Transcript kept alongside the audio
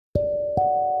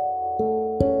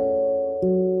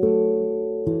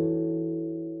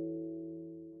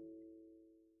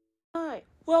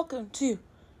welcome to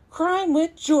Crime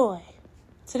with Joy.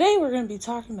 Today we're going to be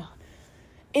talking about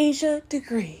Asha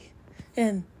Degree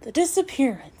and the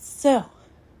disappearance. So,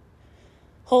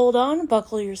 hold on,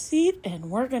 buckle your seat,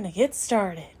 and we're going to get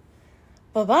started.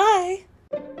 Bye-bye.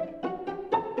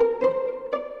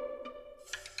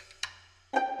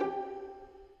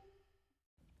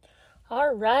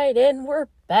 All right, and we're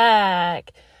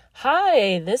back.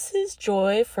 Hi, this is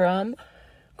Joy from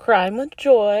Crime with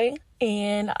Joy,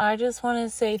 and I just want to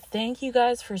say thank you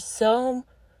guys so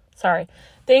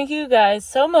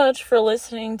much for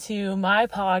listening to my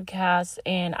podcast,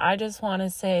 and I just want to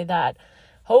say that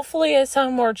hopefully I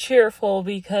sound more cheerful,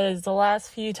 because the last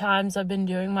few times I've been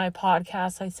doing my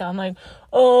podcast, I sound like,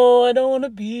 oh, I don't want to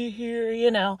be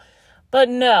here, But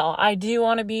no, I do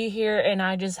want to be here, and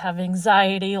I just have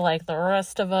anxiety like the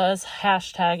rest of us.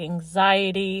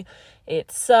 #anxiety.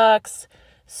 It sucks.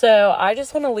 So I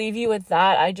just want to leave you with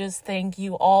that. I just thank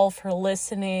you all for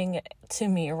listening to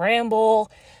me ramble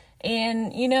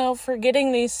and, for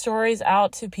getting these stories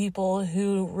out to people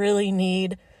who really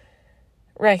need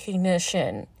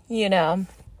recognition,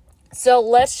 So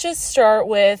let's just start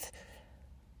with,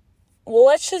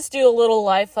 let's just do a little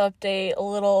life update, a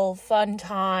little fun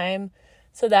time,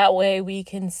 so that way we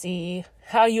can see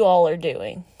how you all are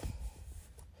doing.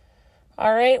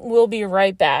 All right, we'll be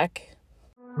right back.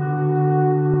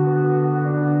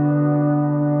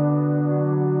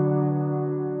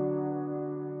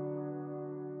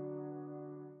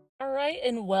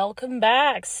 And welcome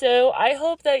back. So I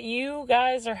hope that you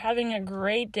guys are having a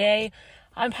great day.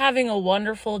 I'm having a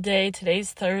wonderful day.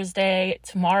 Today's Thursday.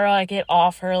 Tomorrow I get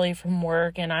off early from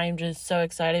work, and I'm just so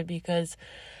excited because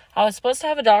I was supposed to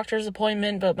have a doctor's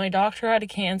appointment, but my doctor had to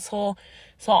cancel.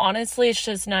 So honestly, it's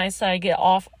just nice that I get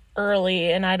off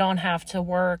early and I don't have to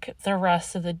work the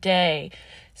rest of the day.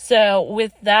 So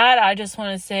with that, I just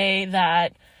want to say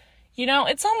that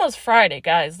it's almost Friday,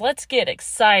 guys. Let's get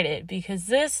excited, because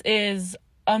this is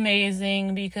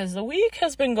amazing, because the week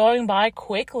has been going by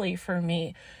quickly for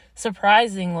me,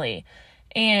 surprisingly.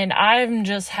 And I'm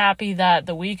just happy that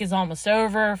the week is almost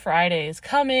over, Friday is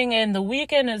coming, and the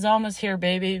weekend is almost here,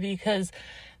 baby, because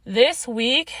this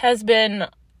week it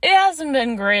hasn't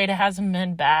been great, it hasn't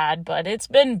been bad, but it's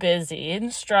been busy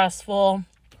and stressful.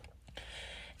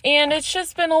 And it's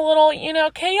just been a little,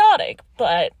 chaotic,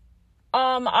 but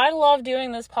I love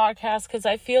doing this podcast because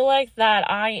I feel like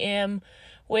that I am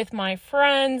with my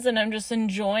friends and I'm just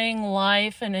enjoying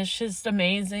life, and it's just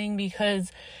amazing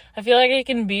because I feel like I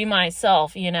can be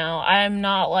myself, I'm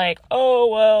not like, oh,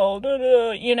 well,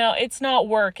 it's not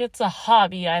work, it's a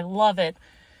hobby, I love it.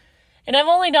 And I've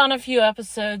only done a few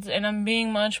episodes, and I'm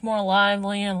being much more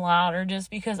lively and louder just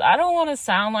because I don't want to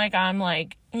sound like I'm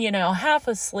half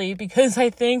asleep, because I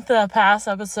think the past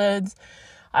episodes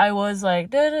I was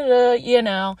like,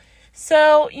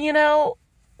 So,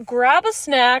 grab a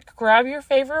snack, grab your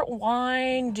favorite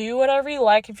wine, do whatever you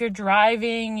like. If you're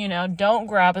driving, don't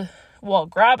grab a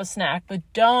snack, but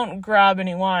don't grab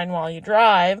any wine while you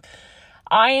drive.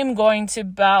 I'm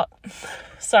about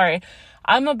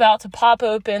to pop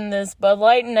open this Bud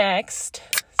Light next.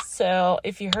 So,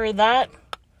 if you heard that,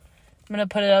 I'm going to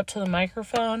put it up to the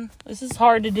microphone. This is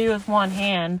hard to do with one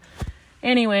hand.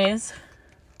 Anyways.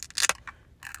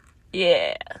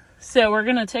 Yeah, so we're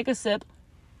going to take a sip.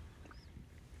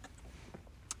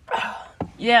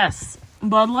 Yes,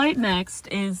 Bud Light next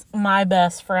is my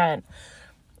best friend.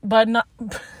 Bud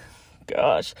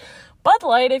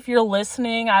Light, if you're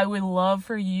listening, I would love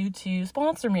for you to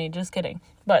sponsor me. Just kidding.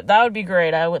 But that would be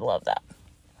great. I would love that.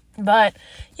 But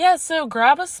yeah, so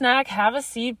grab a snack, have a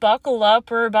seat, buckle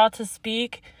up. We're about to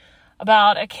speak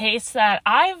about a case that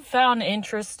I've found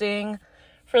interesting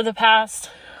for the past,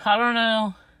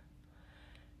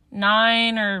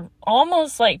 9 or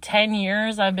almost 10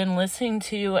 years. I've been listening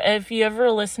to, if you ever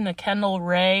listen to Kendall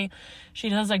Ray, she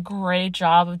does a great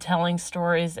job of telling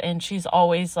stories, and she's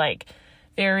always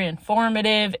very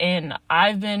informative, and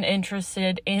I've been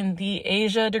interested in the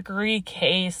Asha Degree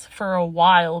case for a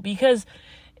while because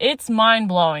it's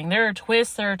mind-blowing. There are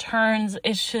twists, there are turns,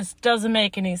 it just doesn't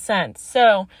make any sense.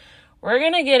 So we're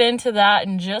going to get into that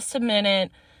in just a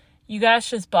minute. You guys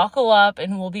just buckle up,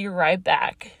 and we'll be right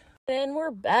back. And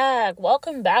we're back.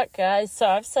 Welcome back, guys. So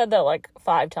I've said that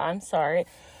 5 times, sorry.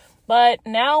 But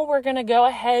now we're going to go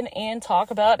ahead and talk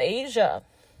about Asha.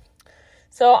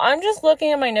 So I'm just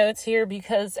looking at my notes here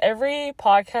because every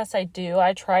podcast I do,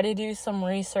 I try to do some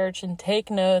research and take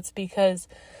notes because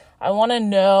I want to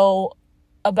know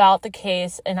about the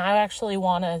case, and I actually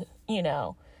want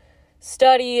to,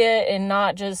 study it and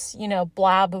not just,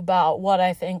 blab about what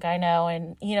I think I know.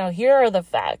 And, here are the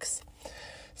facts.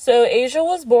 So Asha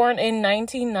was born in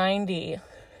 1990.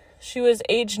 She was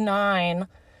age 9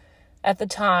 at the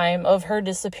time of her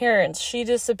disappearance. She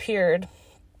disappeared.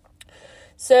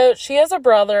 So she has a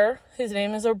brother. His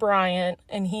name is O'Brien,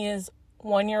 and he is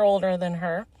 1 year older than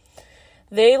her.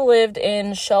 They lived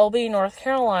in Shelby, North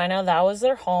Carolina. That was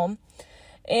their home.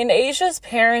 And Asia's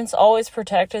parents always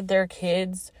protected their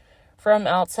kids from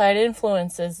outside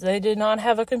influences. They did not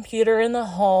have a computer in the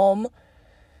home.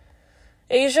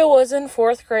 Asia was in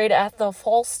 4th grade at the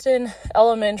Falston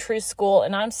Elementary School,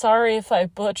 and I'm sorry if I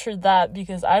butchered that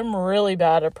because I'm really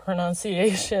bad at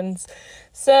pronunciations.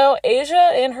 So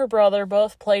Asia and her brother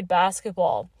both played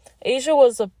basketball. Asia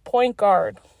was a point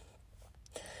guard.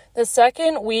 The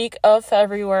second week of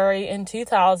February in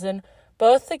 2000,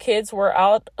 both the kids were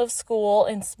out of school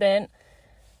and spent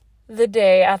the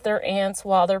day at their aunt's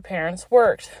while their parents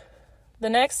worked. The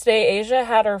next day, Asia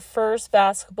had her first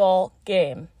basketball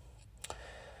game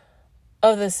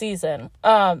of the season.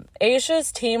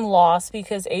 Asia's team lost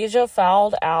because Asia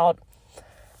fouled out.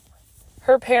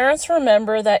 Her parents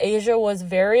remember that Asia was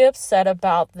very upset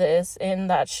about this and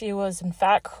that she was in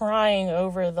fact crying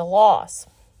over the loss.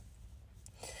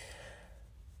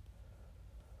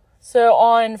 So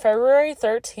on February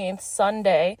 13th,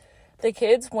 Sunday, the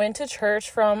kids went to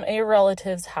church from a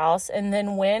relative's house and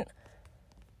then went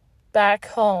back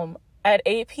home. At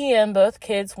 8 p.m., both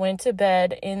kids went to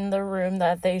bed in the room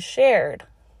that they shared.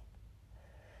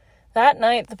 That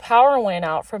night, the power went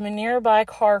out from a nearby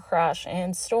car crash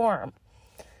and storm.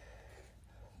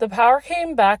 The power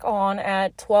came back on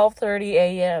at 12:30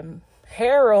 a.m.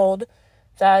 Harold,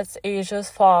 that's Asia's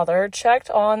father,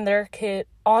 checked on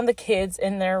the kids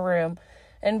in their room,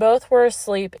 and both were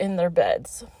asleep in their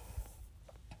beds.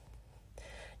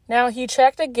 Now, he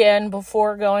checked again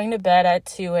before going to bed at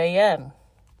 2 a.m.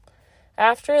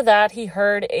 After that, he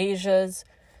heard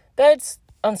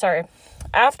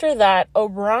After that,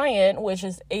 O'Brien, which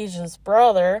is Asia's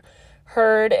brother,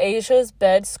 heard Asia's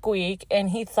bed squeak, and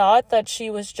he thought that she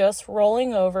was just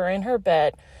rolling over in her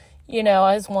bed,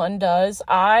 as one does.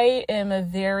 I am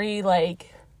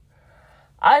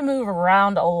I move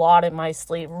around a lot in my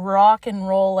sleep, rock and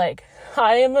roll.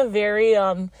 I am a very,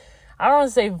 I don't want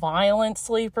to say violent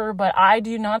sleeper, but I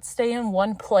do not stay in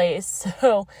one place.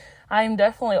 So I'm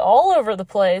definitely all over the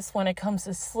place when it comes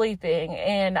to sleeping.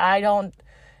 And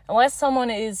unless someone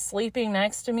is sleeping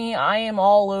next to me, I am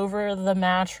all over the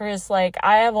mattress. I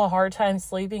have a hard time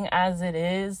sleeping as it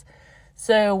is.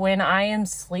 So when I am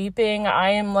sleeping, I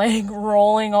am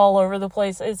rolling all over the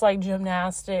place. It's like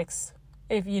gymnastics,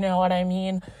 if you know what I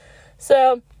mean.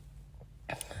 So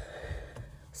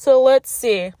let's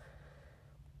see.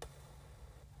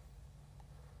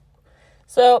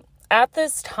 So at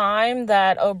this time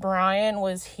that O'Brien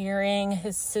was hearing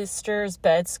his sister's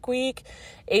bed squeak,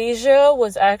 Asia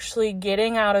was actually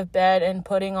getting out of bed and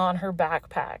putting on her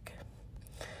backpack.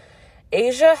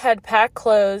 Asia had packed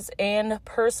clothes and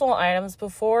personal items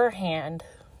beforehand.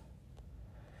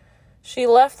 She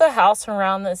left the house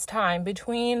around this time.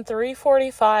 Between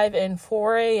 3:45 and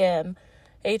 4 a.m.,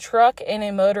 a truck and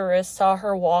a motorist saw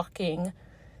her walking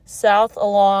south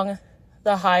along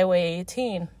the Highway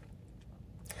 18.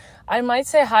 I might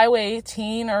say Highway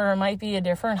 18, or it might be a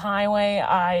different highway.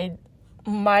 I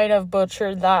might have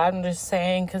butchered that. I'm just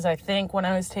saying, because I think when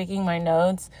I was taking my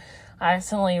notes, I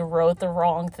accidentally wrote the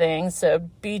wrong thing. So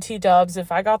BT dubs,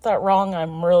 if I got that wrong,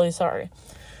 I'm really sorry.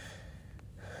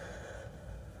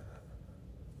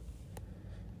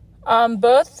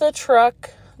 Both the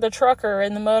trucker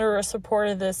and the motorist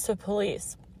reported this to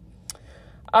police.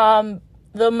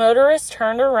 The motorist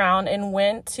turned around and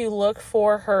went to look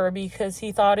for her because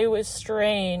he thought it was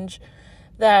strange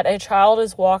that a child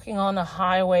is walking on the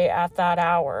highway at that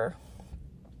hour.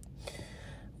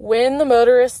 When the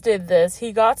motorist did this,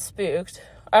 Asia got spooked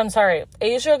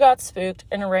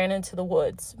and ran into the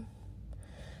woods.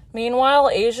 Meanwhile,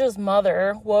 Asia's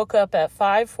mother woke up at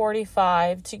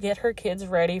 5:45 to get her kids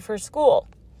ready for school.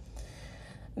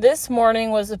 This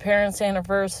morning was the parents'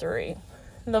 anniversary.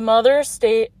 Her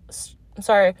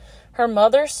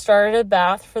mother started a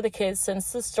bath for the kids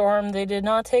since the storm. They did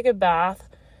not take a bath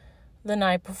the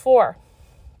night before.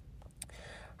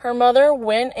 Her mother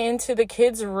went into the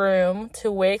kids' room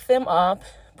to wake them up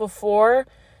before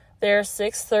their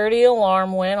 6:30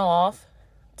 alarm went off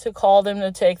to call them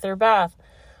to take their bath.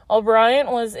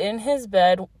 O'Brien was in his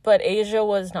bed, but Asia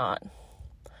was not.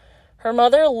 Her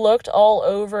mother looked all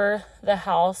over the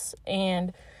house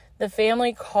and the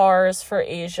family cars for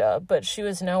Asia, but she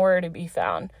was nowhere to be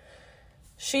found.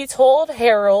 She told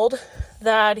Harold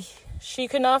that she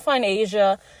could not find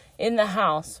Asia in the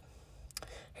house.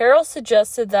 Harold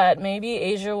suggested that maybe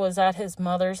Asia was at his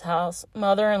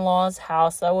mother-in-law's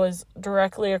house that was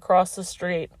directly across the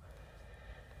street.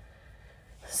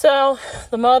 So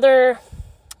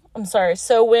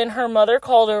when her mother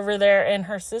called over there and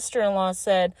her sister-in-law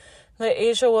said that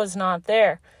Asia was not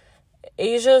there,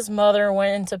 Asia's mother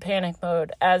went into panic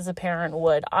mode, as a parent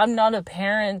would. I'm not a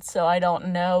parent, so I don't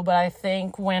know, but I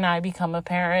think when I become a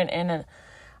parent and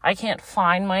I can't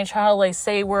find my child, like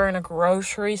say we're in a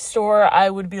grocery store, I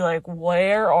would be like,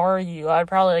 where are you? I'd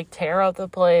probably like tear up the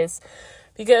place,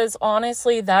 because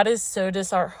honestly, that is so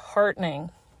disheartening.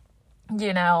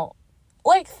 You know,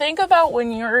 like think about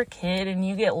when you're a kid and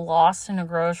you get lost in a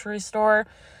grocery store.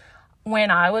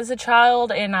 When I was a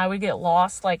child and I would get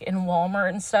lost like in Walmart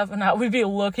and stuff, and I would be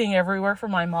looking everywhere for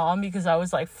my mom because I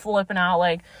was like flipping out,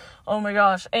 like, oh my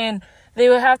gosh. And they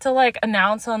would have to like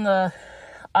announce on the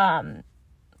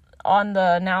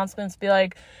announcements, be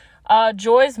like,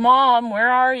 Joy's mom,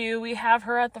 where are you? We have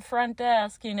her at the front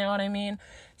desk, you know what I mean?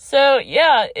 So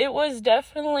yeah, it was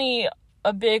definitely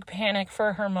a big panic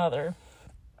for her mother.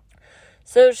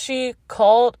 So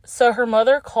her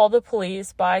mother called the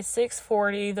police. By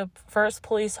 6:40, the first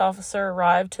police officer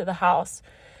arrived to the house.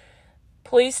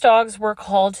 Police dogs were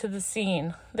called to the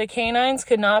scene. The canines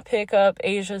could not pick up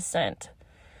Asia's scent.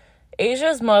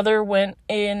 Asia's mother went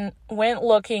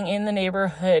looking in the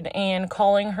neighborhood and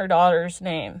calling her daughter's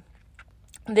name.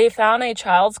 They found a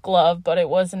child's glove, but it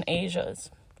wasn't Asia's.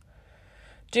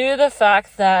 Due to the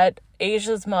fact that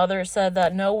Asia's mother said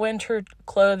that no winter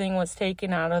clothing was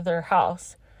taken out of their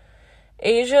house,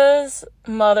 Asia's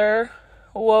mother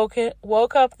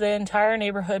woke up the entire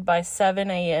neighborhood by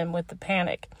 7 a.m. with the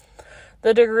panic.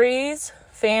 The Degrees,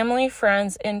 family,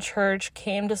 friends, and church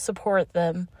came to support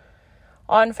them.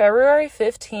 On February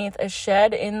 15th, a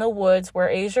shed in the woods where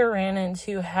Asia ran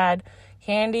into had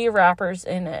candy wrappers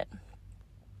in it.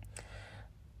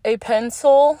 A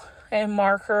pencil, a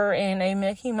marker, and a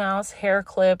Mickey Mouse hair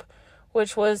clip,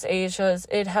 which was Asia's.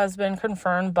 It has been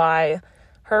confirmed by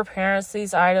her parents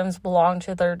these items belong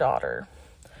to their daughter.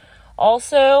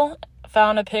 Also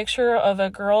found a picture of a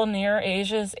girl near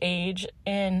Asia's age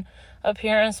in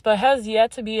appearance, but has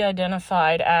yet to be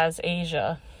identified as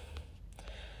Asia.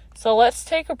 So let's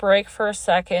take a break for a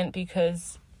second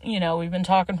because, we've been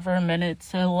talking for a minute.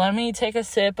 So let me take a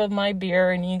sip of my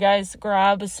beer and you guys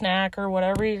grab a snack or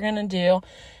whatever you're going to do.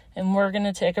 And we're going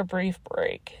to take a brief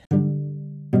break.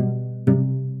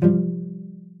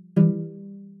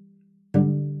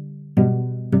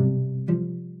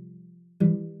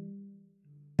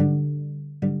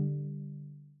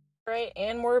 Right,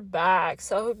 and we're back.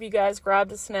 So I hope you guys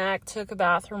grabbed a snack, took a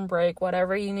bathroom break,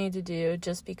 whatever you need to do,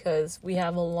 just because we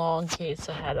have a long case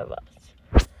ahead of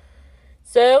us.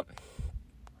 So,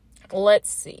 let's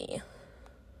see.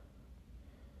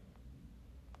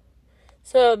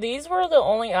 So these were the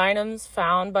only items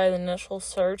found by the initial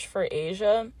search for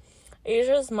Asia.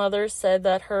 Asia's mother said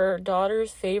that her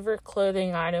daughter's favorite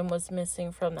clothing item was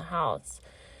missing from the house.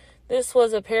 This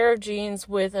was a pair of jeans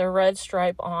with a red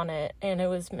stripe on it, and it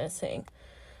was missing.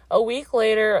 A week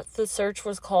later, the search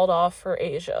was called off for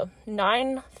Asia.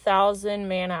 9,000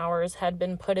 man-hours had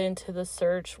been put into the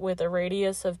search with a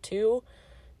radius of 2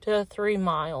 to 3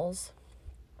 miles.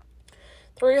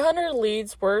 300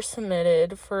 leads were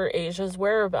submitted for Asia's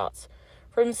whereabouts,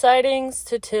 from sightings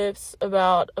to tips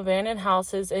about abandoned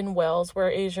houses in Wales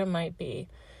where Asia might be.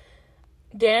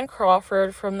 Dan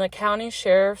Crawford from the county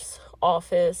sheriff's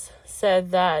office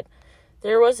said that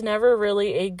there was never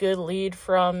really a good lead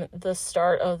from the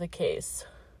start of the case.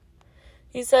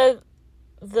 He said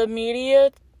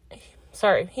he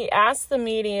asked the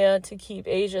media to keep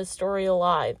Asia's story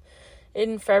alive.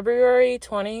 In February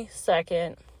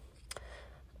 22nd,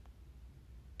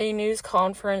 a news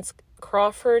conference,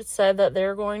 Crawford said that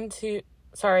they're going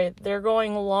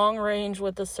long range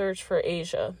with the search for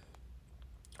Asia.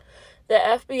 The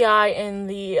FBI and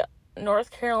the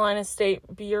North Carolina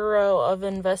State Bureau of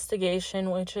Investigation,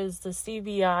 which is the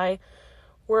CBI,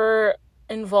 were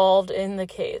involved in the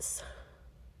case.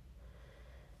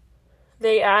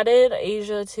 They added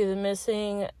Asia to the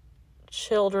missing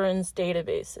children's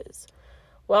databases.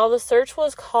 While the search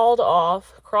was called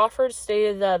off, Crawford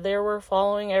stated that they were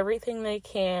following everything they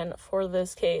can for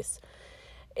this case.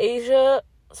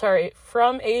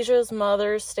 From Asia's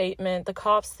mother's statement, the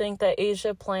cops think that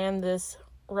Asia planned this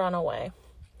runaway.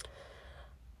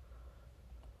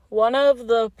 One of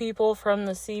the people from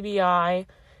the CBI,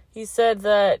 he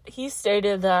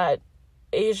stated that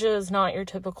Asia is not your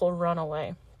typical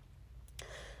runaway.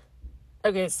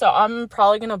 Okay, so I'm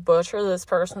probably going to butcher this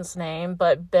person's name,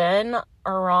 but Ben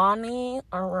Arami,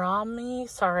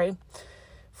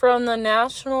 from the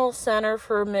National Center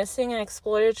for Missing and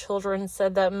Exploited Children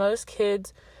said that most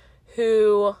kids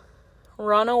who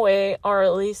run away are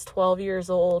at least 12 years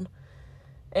old.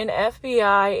 An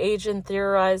FBI agent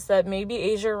theorized that maybe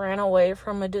Asia ran away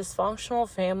from a dysfunctional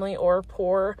family or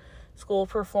poor school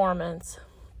performance.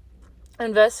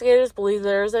 Investigators believe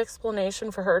there is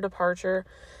explanation for her departure.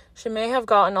 She may have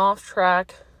gotten off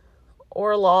track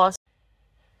or lost.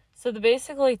 So they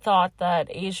basically thought that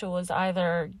Asia was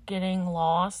either getting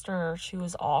lost or she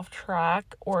was off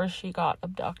track or she got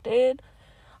abducted.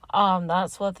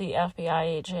 That's what the FBI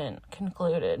agent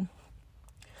concluded.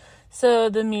 So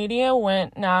the media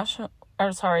went national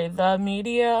for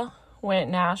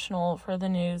the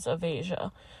news of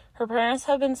Asia. Her parents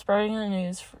have been spreading the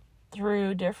news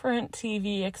through different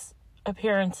TV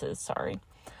appearances.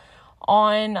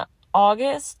 On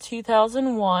August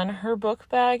 2001, her book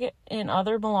bag and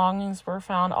other belongings were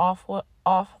found off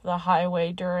the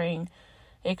highway during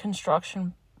a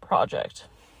construction project.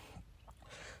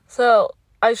 So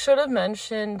I should have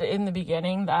mentioned in the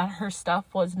beginning that her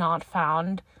stuff was not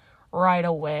found right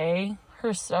away.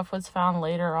 Her stuff was found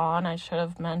later on. I should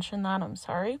have mentioned that. I'm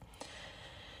sorry.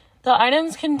 The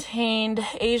items contained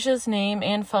Asia's name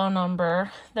and phone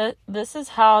number. This is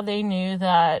how they knew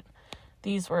that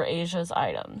these were Asia's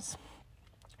items.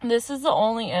 This is the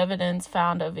only evidence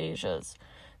found of Asia's.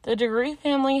 The Degree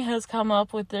family has come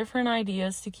up with different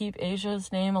ideas to keep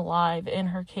Asia's name alive in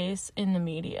her case in the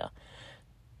media.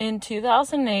 In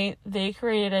 2008, they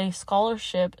created a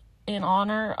scholarship in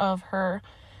honor of her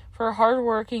for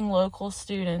hardworking local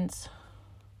students.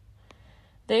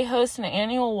 They host an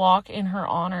annual walk in her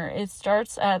honor. It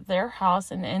starts at their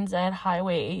house and ends at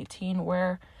Highway 18,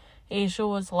 where Asia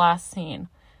was last seen.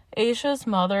 Asia's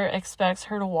mother expects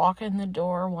her to walk in the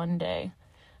door one day.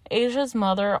 Asia's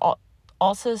mother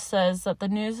also says that the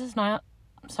news is not...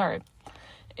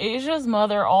 Asia's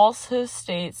mother also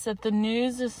states that the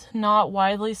news is not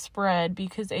widely spread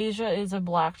because Asia is a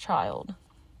black child.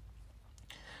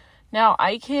 Now,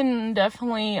 I can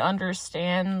definitely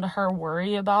understand her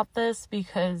worry about this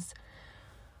because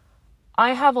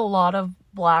I have a lot of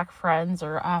black friends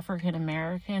or African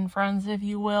American friends, if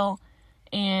you will,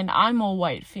 and I'm a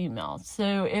white female.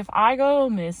 So if I go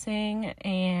missing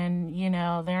and,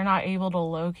 they're not able to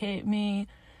locate me,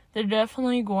 they're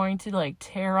definitely going to,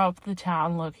 tear up the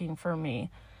town looking for me.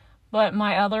 But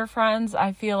my other friends,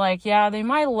 I feel like, they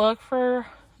might look for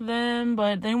them,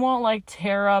 but they won't,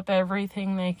 tear up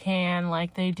everything they can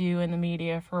like they do in the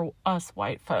media for us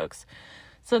white folks.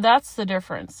 So that's the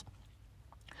difference.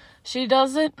 She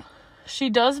does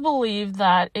believe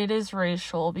that it is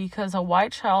racial because a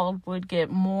white child would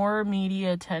get more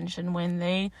media attention when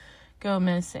they go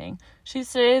missing. She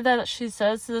said that when she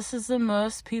says this,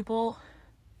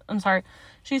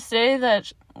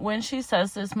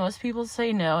 most people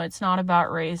say no, it's not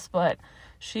about race, but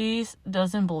she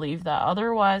doesn't believe that.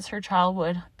 Otherwise, her child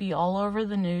would be all over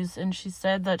the news, and she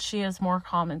said that she has more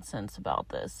common sense about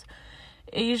this.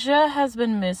 Asia has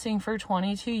been missing for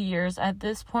 22 years. At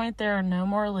this point, there are no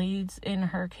more leads in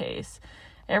her case.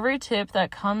 Every tip that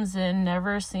comes in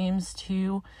never seems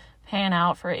to pan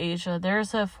out for Asia.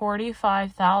 There's a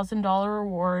 $45,000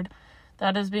 reward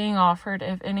that is being offered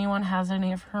if anyone has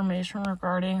any information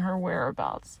regarding her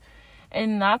whereabouts.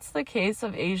 And that's the case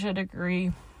of Asha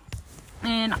Degree.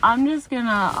 And I'm just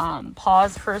gonna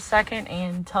pause for a second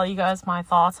and tell you guys my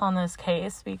thoughts on this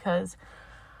case because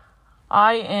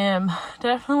I am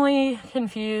definitely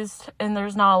confused and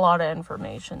there's not a lot of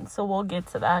information. So we'll get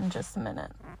to that in just a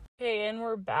minute. Okay, and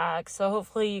we're back. So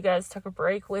hopefully you guys took a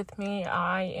break with me.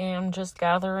 I am just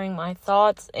gathering my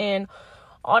thoughts, and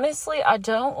honestly, I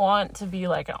don't want to be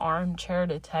like an armchair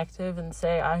detective and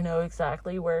say I know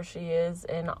exactly where she is,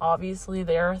 and obviously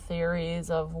there are theories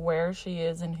of where she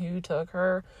is and who took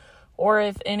her, or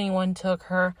if anyone took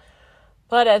her.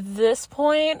 But at this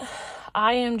point,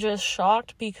 I am just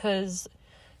shocked because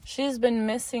she's been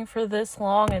missing for this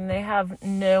long and they have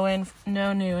no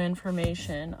new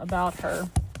information about her.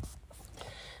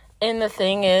 And the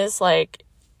thing is, I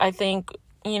think,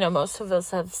 most of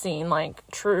us have seen,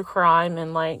 true crime,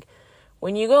 and,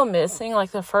 when you go missing,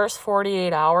 the first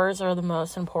 48 hours are the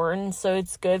most important, so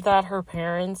it's good that her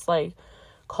parents,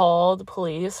 called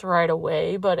police right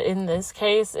away, but in this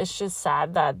case, it's just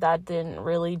sad that didn't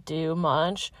really do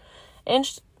much, and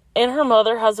her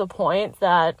mother has a point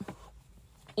that,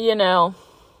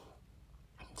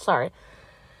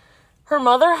 her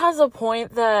mother has a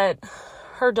point that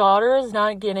her daughter is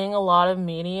not getting a lot of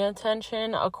media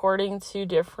attention, according to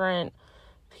different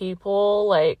people.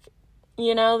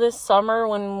 This summer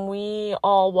when we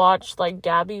all watched,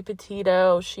 Gabby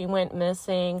Petito, she went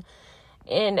missing,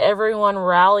 and everyone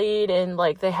rallied, and,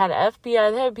 they had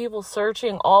FBI, they had people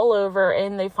searching all over,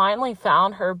 and they finally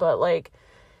found her, but,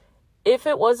 if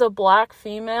it was a black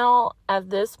female at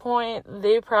this point,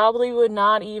 they probably would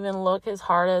not even look as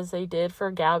hard as they did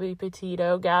for Gabby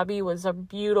Petito. Gabby was a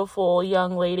beautiful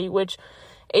young lady, which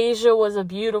Asia was a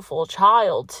beautiful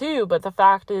child too, but the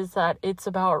fact is that it's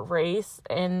about race,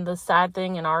 and the sad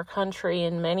thing in our country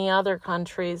and many other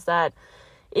countries that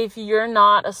if you're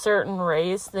not a certain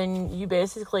race, then you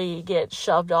basically get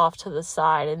shoved off to the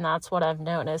side, and that's what I've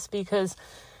noticed because,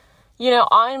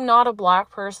 I'm not a black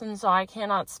person, so I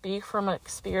cannot speak from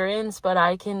experience, but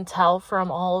I can tell from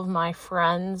all of my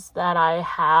friends that I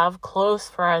have, close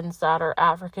friends that are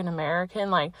African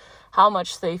American, like how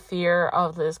much they fear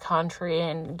of this country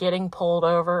and getting pulled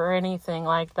over or anything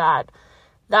like that.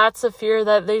 That's a fear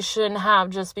that they shouldn't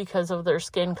have just because of their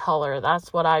skin color.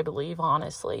 That's what I believe,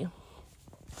 honestly.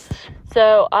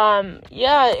 So,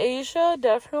 Asia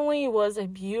definitely was a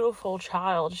beautiful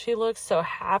child. She looks so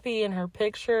happy in her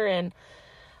picture, and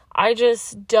I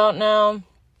just don't know,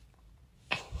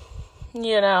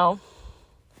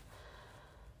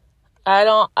 I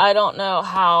don't know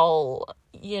how,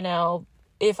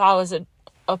 if I was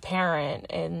a parent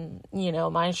and,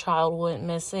 my child went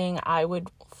missing, I would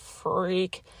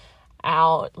freak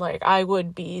out. Like, I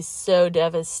would be so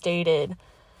devastated.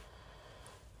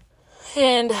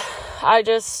 And I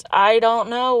don't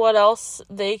know what else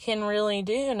they can really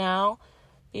do now,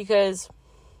 because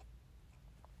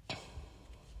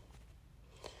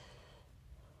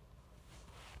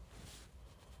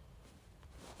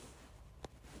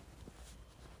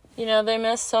they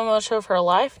missed so much of her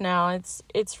life now.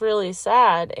 It's really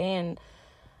sad, and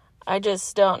I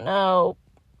just don't know,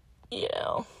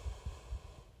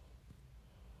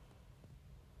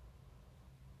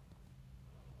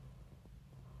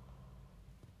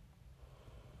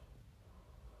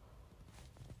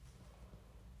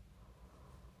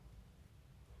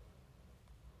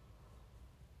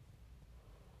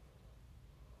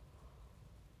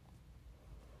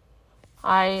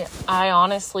 I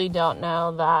honestly don't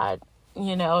know that,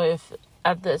 if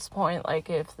at this point, like,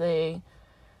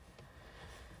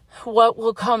 what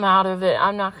will come out of it.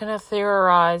 I'm not going to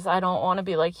theorize. I don't want to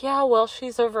be like, yeah, well,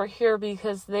 she's over here,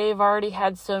 because they've already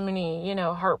had so many,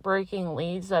 heartbreaking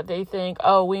leads that they think,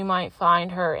 oh, we might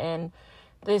find her, and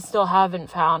they still haven't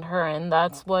found her. And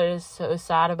that's what is so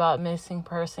sad about missing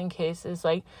person cases.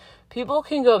 Like, people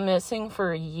can go missing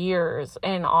for years,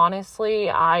 and honestly,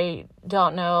 I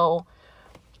don't know.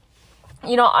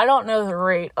 I don't know the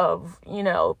rate of,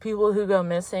 people who go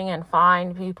missing and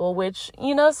find people, which,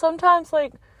 sometimes,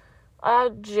 like,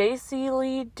 J.C.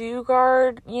 Lee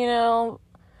Dugard,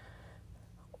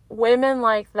 women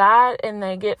like that, and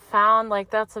they get found, like,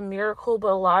 that's a miracle,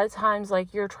 but a lot of times,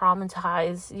 like, you're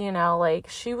traumatized, like,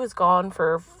 she was gone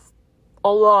for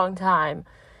a long time,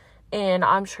 and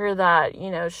I'm sure that,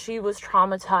 she was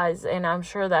traumatized, and I'm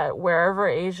sure that wherever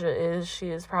Asia is, she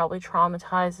is probably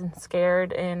traumatized and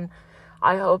scared, and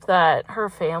I hope that her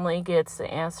family gets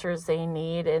the answers they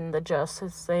need and the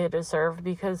justice they deserve,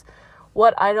 because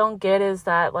what I don't get is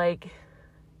that, like,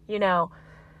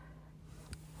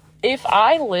 if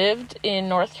I lived in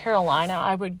North Carolina,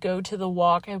 I would go to the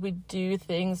walk. I would do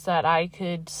things that I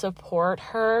could support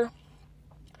her,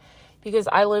 because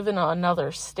I live in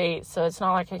another state, so it's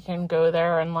not like I can go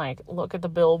there and, like, look at the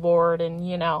billboard,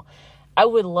 and, I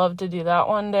would love to do that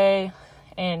one day.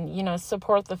 And,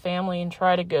 support the family and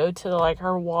try to go to, like,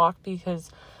 her walk,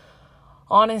 because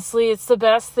honestly, it's the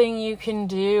best thing you can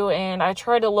do. And I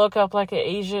tried to look up, like, an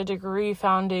Asha Degree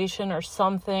Foundation or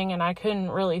something, and I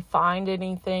couldn't really find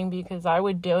anything, because I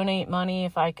would donate money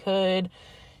if I could,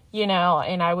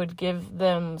 and I would give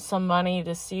them some money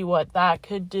to see what that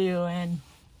could do. And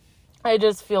I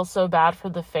just feel so bad for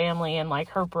the family and, like,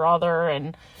 her brother.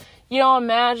 And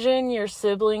imagine your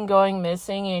sibling going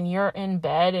missing and you're in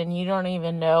bed and you don't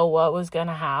even know what was going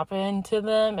to happen to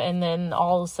them. And then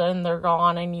all of a sudden they're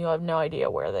gone and you have no idea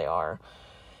where they are.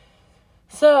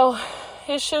 So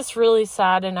it's just really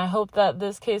sad. And I hope that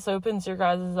this case opens your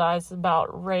guys' eyes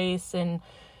about race and,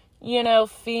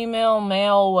 female,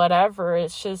 male, whatever.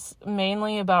 It's just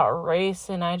mainly about race.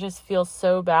 And I just feel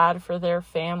so bad for their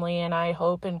family. And I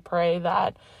hope and pray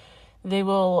that they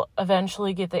will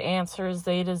eventually get the answers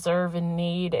they deserve and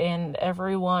need, and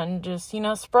everyone just,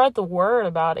 spread the word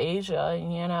about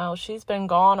Asia. She's been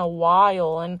gone a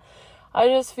while, and I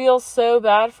just feel so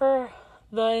bad for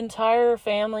the entire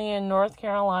family in North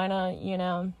Carolina.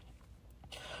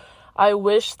 I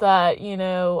wish that,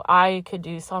 I could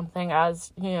do something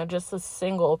as, just a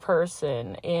single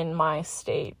person in my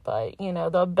state, but,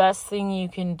 the best thing you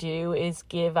can do is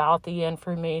give out the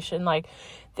information. Like,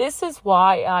 this is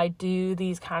why I do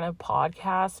these kind of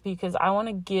podcasts, because I want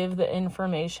to give the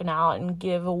information out and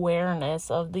give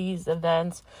awareness of these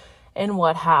events and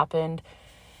what happened.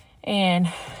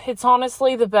 And it's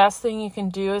honestly the best thing you can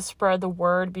do is spread the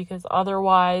word, because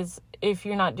otherwise, if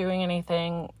you're not doing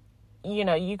anything, you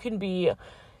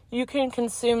can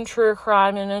consume true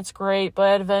crime and it's great,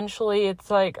 but eventually it's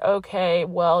like, okay,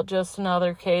 well, just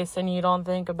another case, and you don't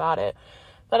think about it.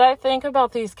 But I think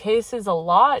about these cases a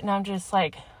lot, and I'm just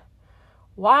like,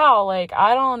 wow, like,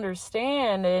 I don't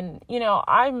understand. And,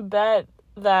 I bet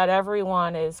that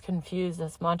everyone is confused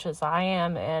as much as I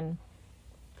am. And,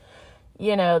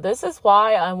 this is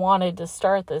why I wanted to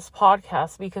start this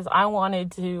podcast, because I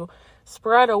wanted to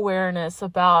spread awareness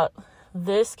about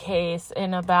this case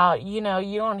and about, you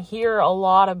don't hear a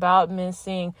lot about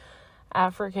missing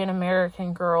African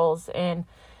American girls, and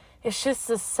it's just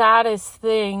the saddest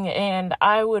thing. And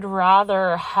I would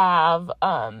rather have,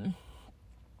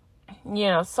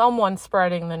 someone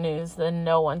spreading the news than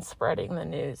no one spreading the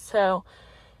news. So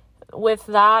with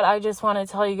that, I just want to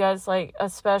tell you guys, like,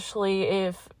 especially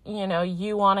if,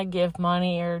 you want to give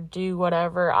money or do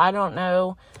whatever, I don't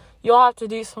know, you'll have to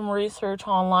do some research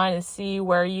online to see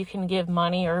where you can give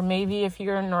money. Or maybe if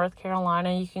you're in North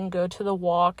Carolina, you can go to the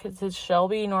walk. It's in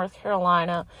Shelby, North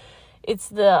Carolina.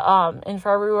 It's in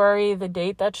February, the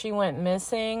date that she went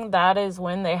missing, that is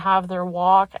when they have their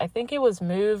walk. I think it was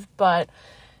moved, but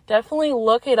definitely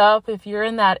look it up if you're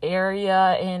in that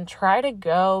area and try to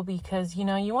go, because, you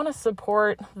want to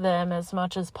support them as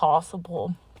much as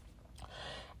possible.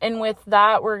 And with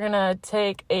that, we're going to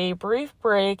take a brief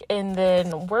break, and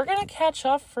then we're going to catch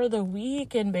up for the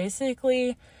week and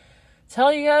basically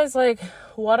tell you guys, like,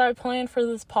 what I planned for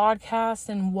this podcast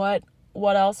and what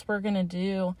else we're going to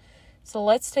do. So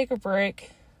let's take a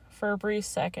break for a brief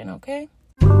second, okay?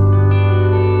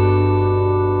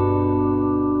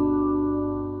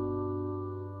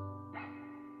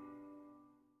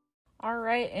 All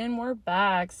right, and we're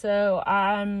back. So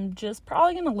I'm just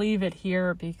probably going to leave it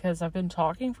here because I've been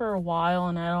talking for a while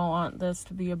and I don't want this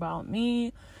to be about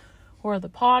me or the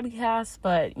podcast.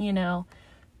 But,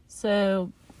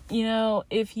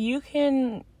 if you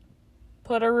can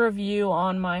put a review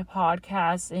on my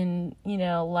podcast and,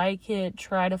 like it,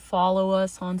 try to follow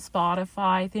us on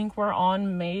Spotify. I think we're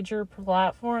on major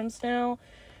platforms now.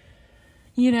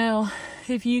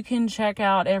 If you can check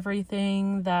out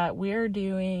everything that we're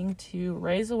doing to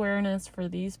raise awareness for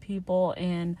these people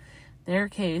and their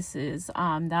cases,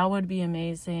 that would be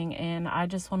amazing. And I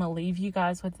just want to leave you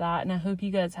guys with that. And I hope you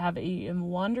guys have a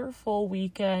wonderful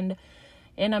weekend.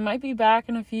 And I might be back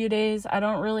in a few days. I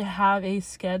don't really have a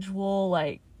schedule,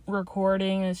 like,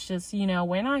 recording. It's just,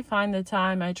 when I find the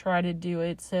time, I try to do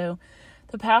it. So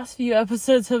the past few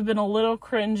episodes have been a little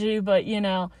cringy, but,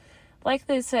 like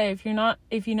they say, if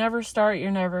you never start,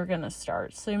 you're never going to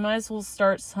start. So you might as well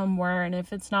start somewhere. And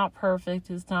if it's not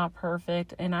perfect, it's not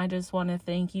perfect. And I just want to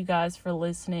thank you guys for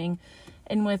listening.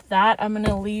 And with that, I'm going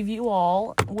to leave you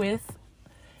all with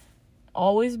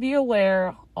always be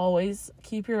aware, always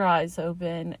keep your eyes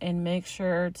open, and make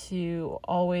sure to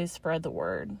always spread the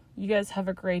word. You guys have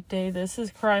a great day. This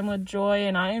is Crime with Joy,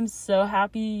 and I am so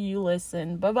happy you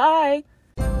listened. Bye-bye.